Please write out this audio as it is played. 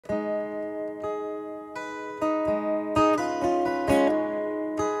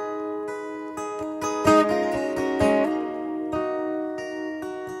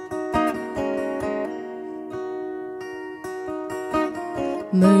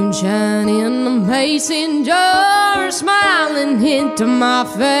Moonshine in the mason jar, smiling into my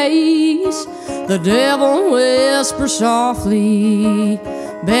face. The devil whispers softly,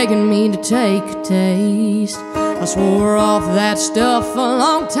 begging me to take a taste. I swore off that stuff a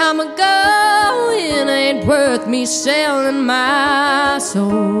long time ago. It ain't worth me selling my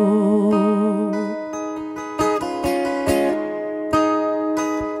soul.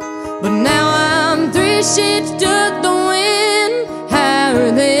 But now I'm 3 sheets to the wind,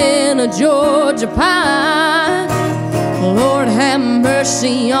 higher than a Georgia pine. Lord, have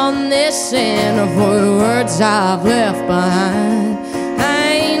mercy on this sinner for the words I've left behind. I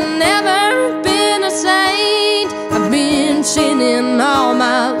ain't never been a saint, I've been sinning all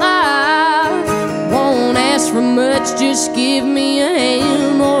my life. Won't ask for much, just give me a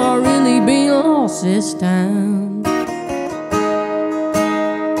hand, or I'll really be lost this time.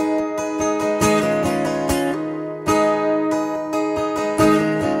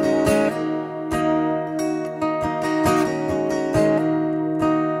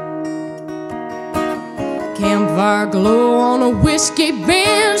 Campfire glow on a whiskey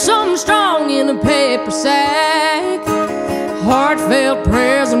bench, something strong in a paper sack. Heartfelt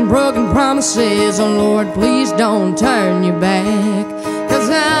prayers and broken promises, oh Lord, please don't turn your back. 'Cause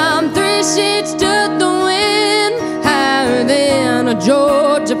I'm 3 sheets to the wind, higher than a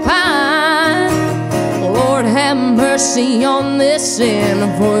Georgia pine. Lord, have mercy on this sin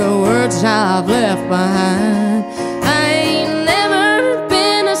for the words I've left behind. I ain't never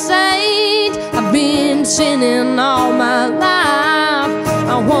been a saint, I've been sinning all my life.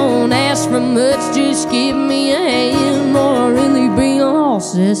 I won't ask for much, just give me a hand, or I'll really be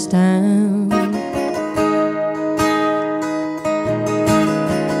lost this time.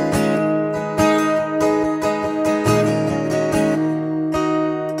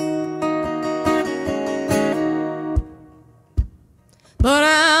 But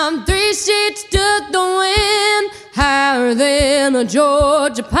I'm 3 sheets to the wind, higher than a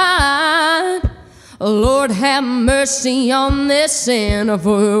Georgia pine. Lord, have mercy on this sinner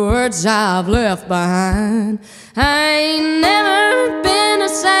for the words I've left behind. I ain't never been a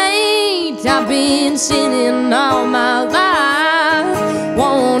saint, I've been sinning all my life.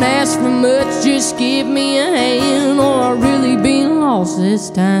 Won't ask for much, just give me a hand, or I'll really be lost this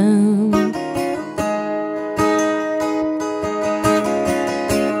time.